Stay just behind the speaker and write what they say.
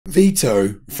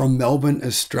Vito from Melbourne,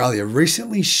 Australia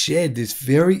recently shared this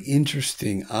very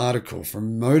interesting article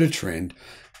from Motor Trend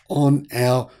on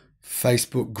our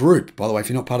Facebook group. By the way, if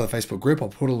you're not part of the Facebook group, I'll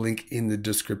put a link in the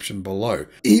description below.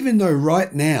 Even though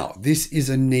right now this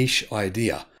is a niche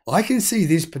idea, I can see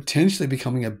this potentially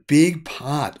becoming a big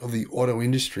part of the auto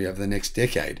industry over the next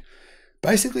decade.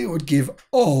 Basically, it would give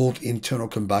old internal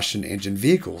combustion engine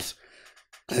vehicles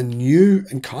a new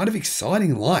and kind of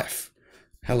exciting life.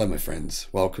 Hello, my friends.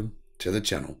 Welcome to the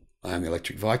channel. I am the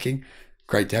Electric Viking.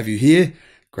 Great to have you here.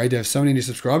 Great to have so many new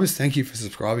subscribers. Thank you for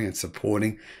subscribing and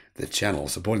supporting the channel,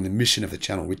 supporting the mission of the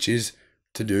channel, which is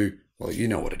to do, well, you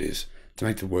know what it is, to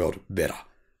make the world better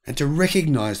and to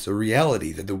recognize the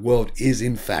reality that the world is,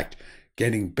 in fact,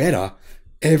 getting better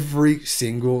every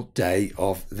single day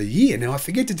of the year. Now, I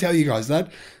forget to tell you guys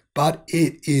that, but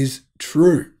it is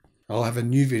true. I'll have a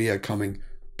new video coming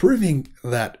proving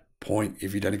that point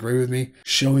if you don't agree with me,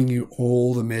 showing you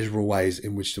all the measurable ways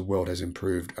in which the world has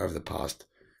improved over the past,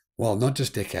 well, not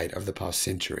just decade, over the past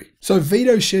century. So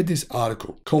Vito shared this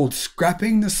article called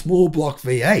Scrapping the Small Block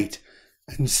V8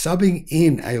 and Subbing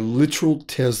in a Literal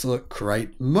Tesla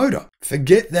Crate Motor.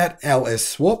 Forget that LS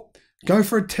swap. Go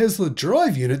for a Tesla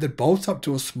drive unit that bolts up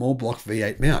to a small block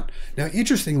V8 mount. Now,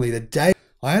 interestingly, the day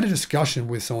I had a discussion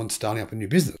with someone starting up a new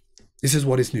business. This is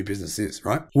what his new business is,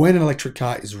 right? When an electric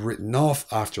car is written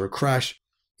off after a crash,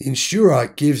 the insurer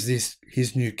gives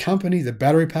his new company the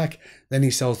battery pack, then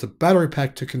he sells the battery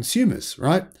pack to consumers,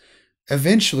 right?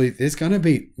 Eventually, there's going to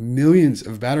be millions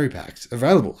of battery packs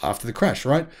available after the crash,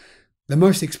 right? The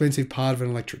most expensive part of an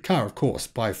electric car, of course,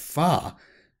 by far,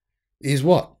 is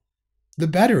what? The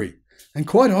battery. And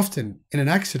quite often, in an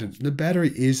accident, the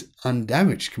battery is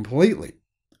undamaged completely.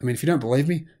 I mean, if you don't believe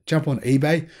me, jump on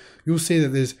eBay. You'll see that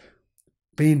there's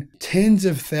been tens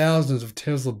of thousands of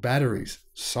Tesla batteries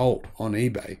sold on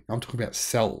eBay. I'm talking about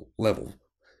cell level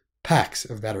packs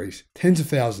of batteries, tens of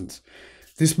thousands.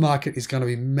 This market is going to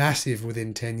be massive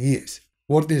within 10 years.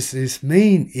 What this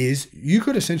means is you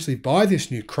could essentially buy this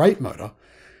new crate motor,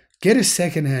 get a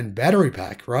secondhand battery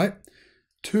pack, right?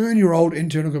 Turn your old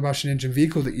internal combustion engine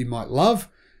vehicle that you might love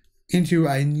into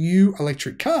a new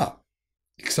electric car.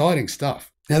 Exciting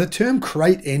stuff. Now, the term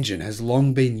crate engine has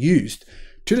long been used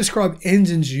to describe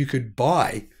engines you could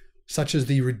buy, such as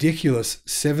the ridiculous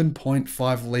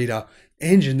 7.5 litre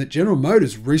engine that General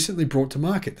Motors recently brought to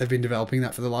market. They've been developing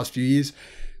that for the last few years.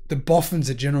 The boffins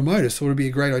at General Motors thought it would be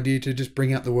a great idea to just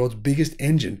bring out the world's biggest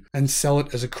engine and sell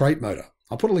it as a crate motor.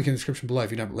 I'll put a link in the description below if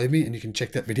you don't believe me, and you can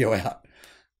check that video out.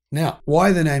 Now,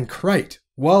 why the name crate?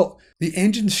 Well, the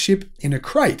engines ship in a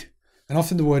crate, and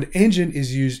often the word engine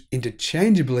is used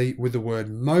interchangeably with the word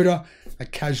motor, a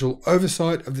casual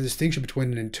oversight of the distinction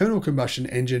between an internal combustion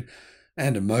engine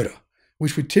and a motor,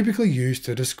 which we typically use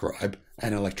to describe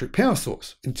an electric power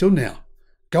source. Until now,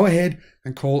 go ahead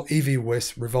and call EV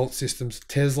West Revolt Systems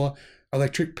Tesla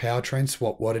electric powertrain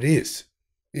swap what it is.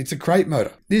 It's a crate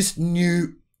motor. This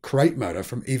new crate motor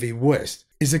from EV West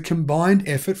is a combined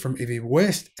effort from EV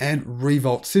West and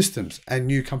Revolt Systems, a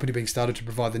new company being started to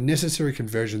provide the necessary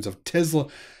conversions of Tesla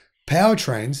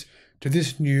powertrains to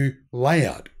this new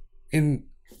layout in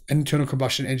an internal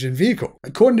combustion engine vehicle.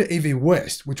 According to EV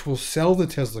West, which will sell the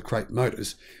Tesla crate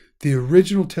motors, the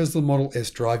original Tesla Model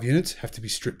S drive units have to be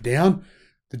stripped down,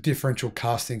 the differential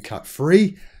casting cut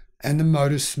free, and the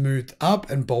motors smoothed up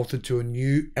and bolted to a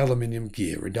new aluminium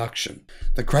gear reduction.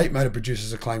 The crate motor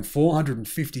produces a claimed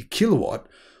 450 kilowatt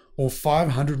or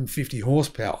 550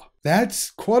 horsepower. That's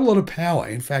quite a lot of power.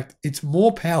 In fact, it's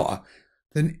more power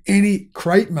than any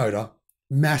crate motor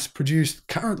mass produced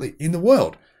currently in the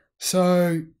world.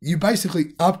 So you're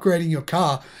basically upgrading your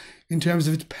car in terms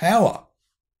of its power.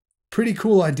 Pretty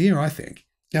cool idea, I think.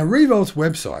 Now, Revolt's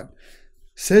website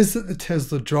says that the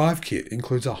Tesla drive kit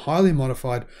includes a highly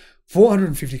modified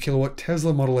 450 kilowatt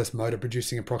Tesla Model S motor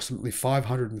producing approximately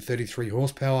 533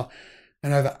 horsepower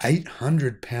and over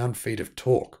 800 pound-feet of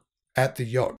torque at the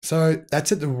yacht. So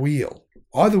that's at the wheel.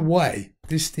 Either way,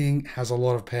 this thing has a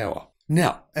lot of power.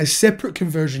 Now, a separate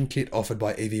conversion kit offered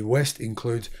by EV West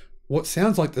includes what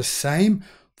sounds like the same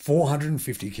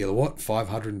 450 kilowatt,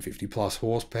 550 plus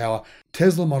horsepower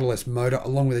Tesla Model S motor,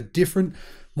 along with a different,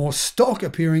 more stock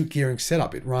appearing gearing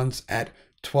setup. It runs at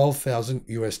 $12,000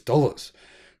 US.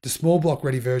 The small block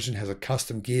ready version has a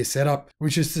custom gear setup,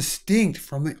 which is distinct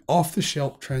from the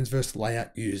off-the-shelf transverse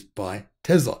layout used by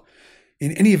Tesla.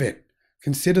 In any event,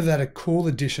 consider that a cool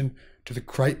addition to the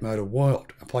crate motor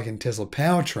world, a plug-in Tesla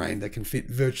powertrain that can fit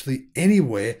virtually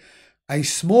anywhere a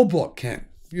small block can.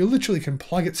 You literally can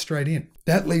plug it straight in.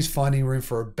 That leaves finding room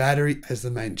for a battery as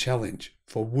the main challenge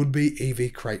for would-be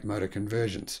EV crate motor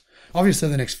conversions. Obviously,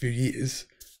 the next few years,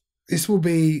 this will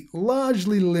be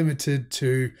largely limited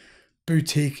to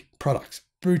boutique products,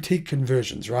 boutique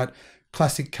conversions, right?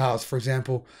 Classic cars, for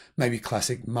example, maybe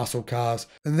classic muscle cars.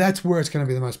 And that's where it's going to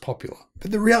be the most popular.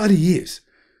 But the reality is,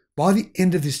 by the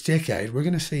end of this decade, we're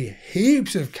going to see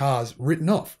heaps of cars written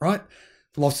off, right?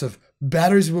 Lots of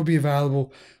batteries will be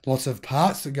available. Lots of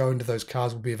parts that go into those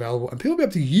cars will be available. And people will be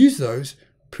able to use those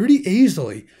pretty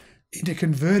easily into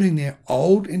converting their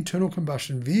old internal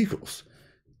combustion vehicles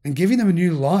and giving them a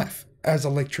new life as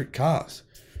electric cars.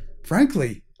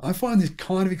 Frankly, I find this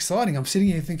kind of exciting. I'm sitting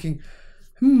here thinking,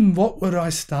 what would I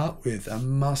start with? A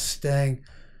Mustang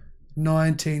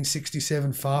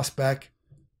 1967 fastback?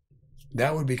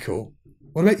 That would be cool.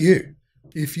 What about you?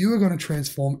 If you were going to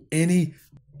transform any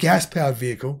gas-powered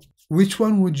vehicle, which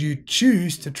one would you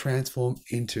choose to transform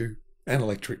into an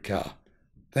electric car?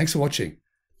 Thanks for watching.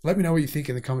 Let me know what you think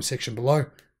in the comment section below.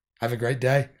 Have a great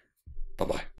day.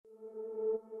 Bye-bye.